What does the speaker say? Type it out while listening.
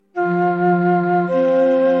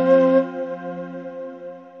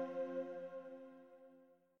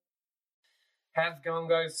it going,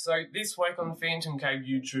 guys? So this week on the Phantom Cave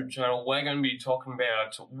YouTube channel, we're going to be talking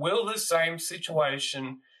about, will the same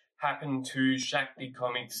situation happen to Shakti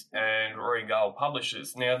Comics and Regal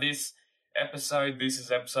Publishers? Now, this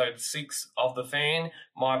is episode 6 of The Fan.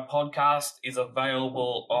 My podcast is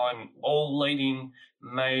available on all leading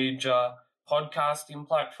major podcasting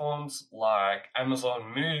platforms like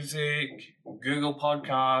Amazon Music, Google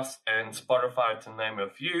Podcasts, and Spotify, to name a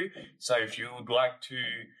few. So if you would like to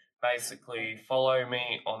basically follow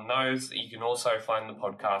me on those, you can also find the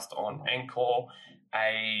podcast on Anchor,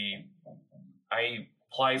 a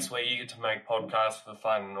place where you get to make podcasts for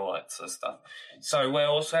fun and all that sort of stuff. So we're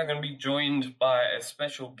also going to be joined by a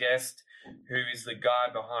special guest who is the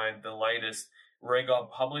guy behind the latest Regal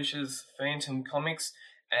Publishers Phantom Comics.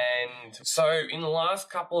 And so in the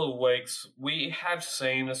last couple of weeks, we have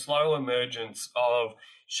seen a slow emergence of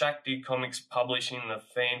Shakti Comics publishing the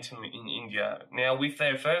Phantom in India. Now, with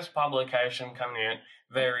their first publication coming out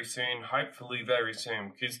very soon, hopefully very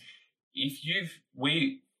soon, because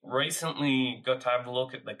we recently got to have a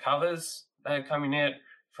look at the covers that are coming out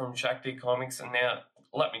from Shakti Comics, and now,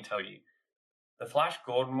 let me tell you, the Flash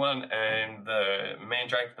Gordon one and the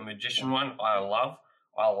Mandrake the Magician one, I like,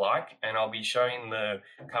 and I'll be showing the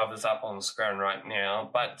covers up on the screen right now,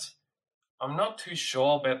 but I'm not too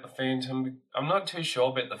sure about the Phantom. I'm not too sure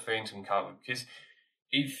about the Phantom cover, because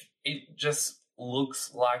if it just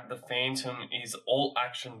looks like the Phantom is all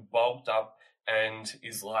action, bulked up, and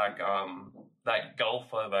is like that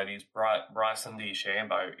golfer that is Bryson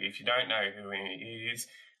DeChambeau. If you don't know who he is,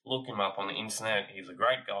 look him up on the internet. He's a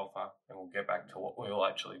great golfer, and we'll get back to what we were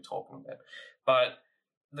actually talking about. But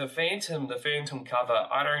the Phantom cover,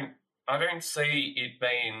 I don't see it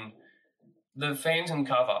being the Phantom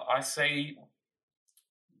cover.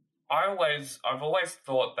 I've always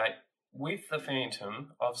thought that with the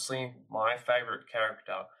Phantom, obviously my favourite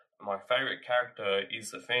character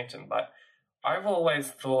is the Phantom, but I've always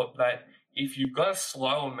thought that if you've got a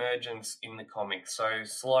slow emergence in the comics, so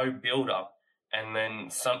slow build-up, and then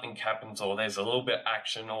something happens, or there's a little bit of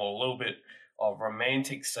action, or a little bit of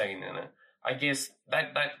romantic scene in it, I guess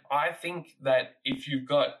that I think that if you've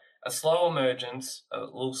got a slow emergence, a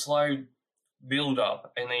little slow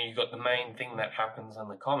build-up, and then you've got the main thing that happens in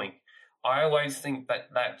the comic, I always think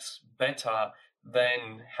that that's better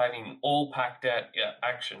than having all packed out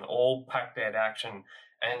action,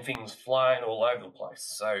 and things flying all over the place.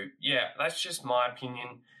 So, yeah, that's just my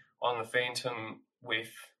opinion on the Phantom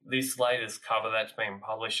with this latest cover that's been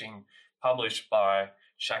published by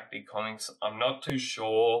Shakti Comics. I'm not too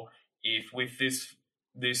sure if with this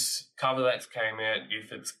cover that's came out,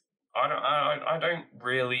 if it's I don't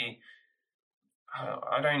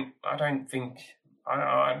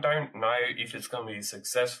know if it's going to be a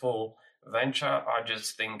successful venture. I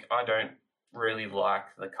just think I don't really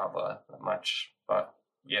like the cover that much, but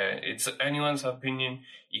yeah, it's anyone's opinion.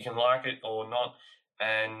 You can like it or not.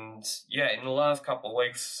 And yeah, in the last couple of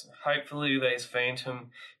weeks, hopefully these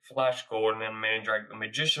Phantom, Flash Gordon, and Mandrake the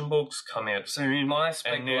Magician books come out soon. My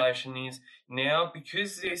speculation is now,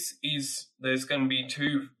 because there's going to be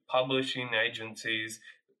 2 publishing agencies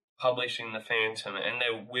publishing the Phantom, and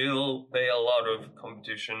there will be a lot of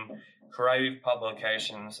competition, creative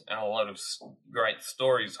publications, and a lot of great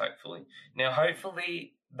stories, hopefully. Now,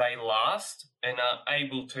 hopefully they last and are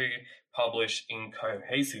able to publish in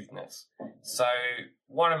cohesiveness. So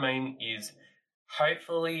what I mean is,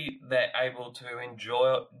 hopefully they're able to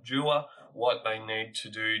endure what they need to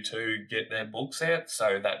do to get their books out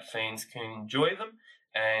so that fans can enjoy them,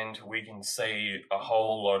 and we can see a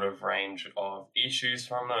whole lot of range of issues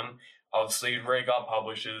from them. Obviously, Regal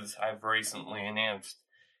Publishers have recently announced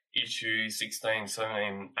issue 16,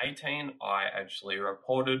 17, 18. I actually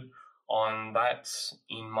reported on that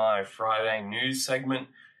in my Friday news segment,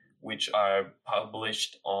 which I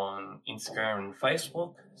published on Instagram and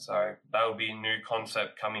Facebook. So that will be a new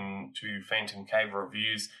concept coming to Phantom Cave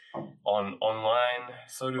reviews on online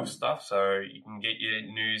sort of stuff. So you can get your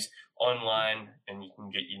news online, and you can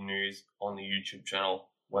get your news on the YouTube channel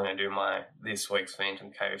when I do my this week's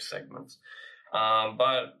Phantom Cave segments.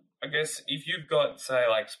 But I guess if you've got, say,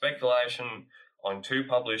 like speculation on 2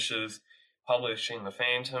 publishers publishing the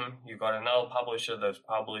Phantom, you've got another publisher that's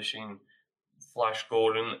publishing Flash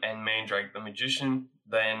Gordon and Mandrake the Magician,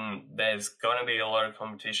 then there's going to be a lot of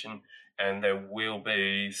competition, and there will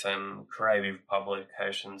be some creative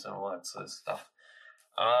publications and all that sort of stuff.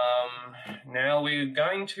 Now we're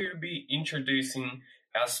going to be introducing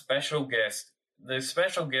our special guest. The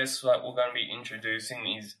special guest that we're going to be introducing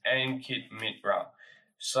is Ankit Mitra.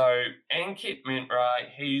 So Ankit Mitra,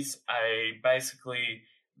 he's basically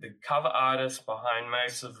the cover artist behind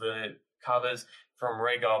most of the covers from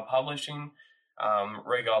Regal Publishing.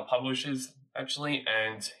 Regal Publishers, actually,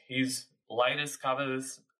 and his latest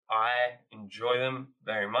covers, I enjoy them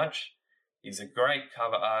very much. He's a great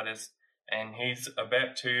cover artist, and he's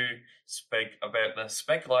about to speak about the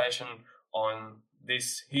speculation on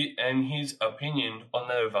this and his opinion on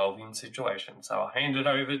the evolving situation. So I'll hand it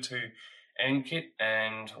over to Ankit,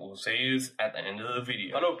 and we'll see you at the end of the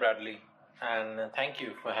video. Hello, Bradley, and thank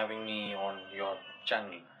you for having me on your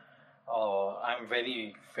channel. I'm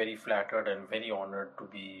very, very flattered and very honored to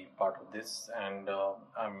be part of this. And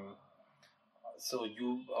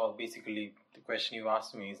basically, the question you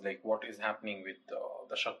asked me is like, what is happening with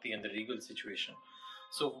the Shakti and the Regal situation?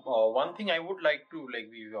 So one thing I would like to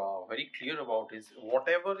be very clear about is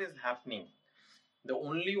whatever is happening, the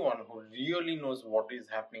only one who really knows what is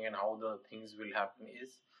happening and how the things will happen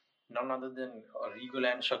is none other than Regal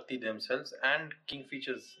and Shakti themselves and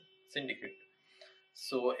Kingfisher's syndicate.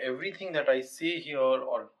 So everything that I say here,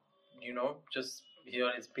 or just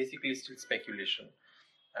here, is basically still speculation.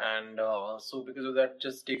 And so because of that,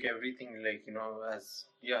 just take everything as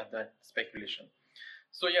that speculation.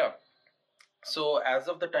 So as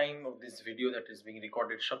of the time of this video that is being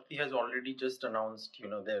recorded, Shakti has already just announced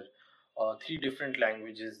their 3 different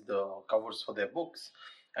languages, the covers for their books,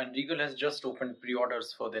 and Regal has just opened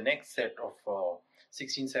pre-orders for the next set of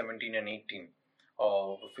 16, 17 and 18,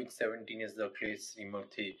 of which 17 is the Clay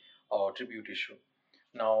Srimurthy tribute issue.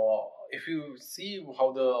 Now, if you see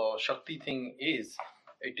how the Shakti thing is,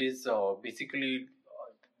 it is basically,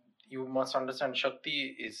 you must understand,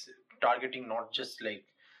 Shakti is targeting not just the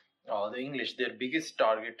English. Their biggest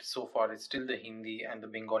target so far is still the Hindi and the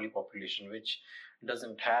Bengali population, which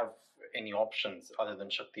doesn't have any options other than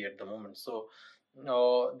Shakti at the moment. So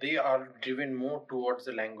they are driven more towards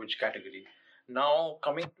the language category. Now,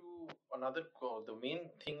 coming to another, the main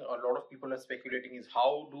thing a lot of people are speculating is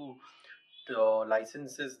how do the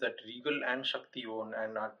licenses that Regal and Shakti own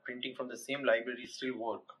and are printing from the same library still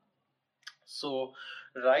work. So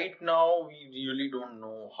right now we really don't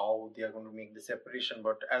know how they are going to make the separation,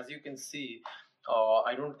 but as you can see,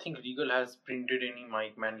 I don't think Regal has printed any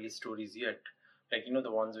Mike Manley stories yet,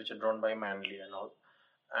 the ones which are drawn by Manley and all.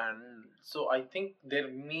 And so I think there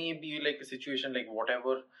may be a situation like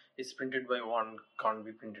whatever is printed by one can't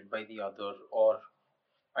be printed by the other, or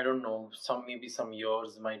I don't know, maybe some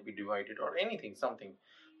years might be divided or something.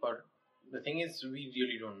 But the thing is, we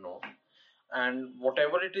really don't know. And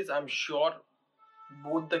whatever it is, I'm sure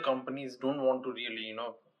both the companies don't want to really,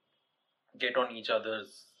 get on each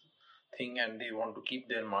other's thing, and they want to keep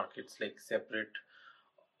their markets separate.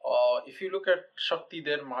 If you look at Shakti,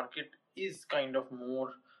 their market is kind of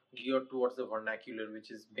more geared towards the vernacular,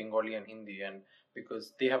 which is Bengali and Hindi, and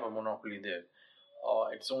because they have a monopoly there.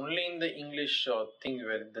 It's only in the English thing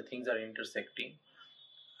where the things are intersecting,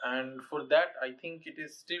 and for that I think it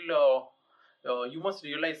is still you must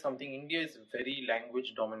realize something. India is a very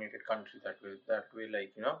language dominated country that way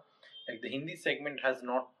the Hindi segment has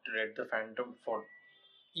not read the Phantom for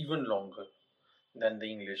even longer than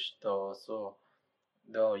the English. So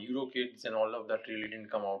the Euro Kids and all of that really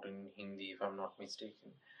didn't come out in Hindi, if I'm not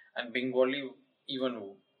mistaken, and Bengali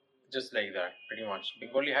even just like that, pretty much.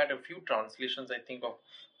 Bengali had a few translations, I think,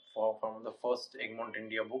 from the first Egmont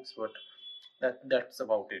India books, but that's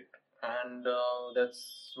about it. And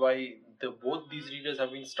that's why both these readers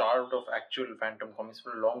have been starved of actual Phantom comics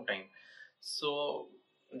for a long time. So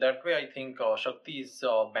that way, I think Shakti is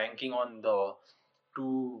banking on the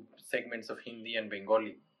 2 segments of Hindi and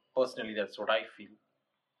Bengali. Personally, that's what I feel.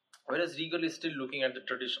 Whereas Regal is still looking at the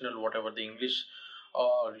traditional, whatever, the English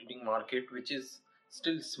reading market, which is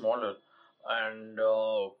still smaller, and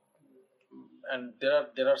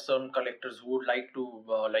there are some collectors who would like to,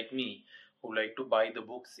 like me, who like to buy the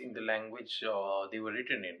books in the language they were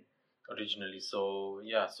written in originally. So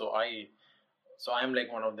I'm like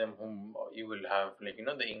one of them whom you will have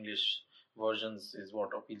the English versions is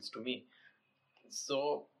what appeals to me.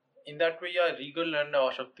 So in that way, Regal and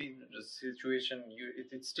Shakti situation,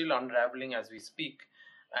 it's still unraveling as we speak,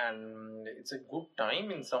 and it's a good time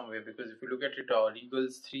in some way, because if you look at it,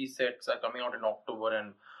 Regal's 3 sets are coming out in October,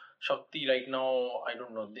 and Shakti right now, I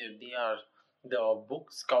don't know, the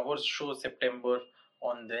books covers show September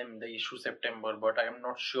on them, the issue September, but I am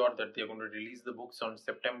not sure that they're going to release the books on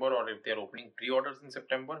September or if they're opening pre-orders in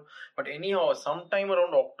September. But anyhow, sometime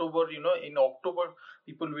around October, in October,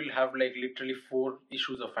 people will have literally 4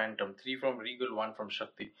 issues of Phantom, 3 from Regal, 1 from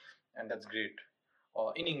Shakti, and that's great.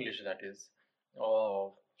 In English, that is.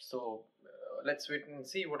 Let's wait and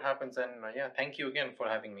see what happens, and thank you again for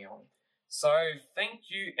having me on. So, thank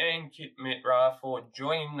you, Ankit Mitra, for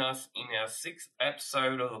joining us in our 6th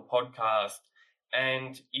episode of the podcast.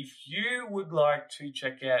 And if you would like to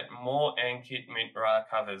check out more Ankit Mitra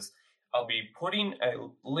covers, I'll be putting a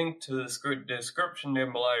link to the description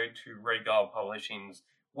down below to Regal Publishing's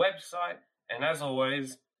website. And as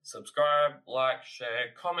always, subscribe, like,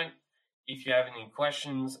 share, comment if you have any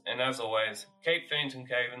questions. And as always, keep Phantom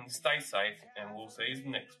Caving, stay safe, and we'll see you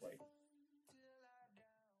next week.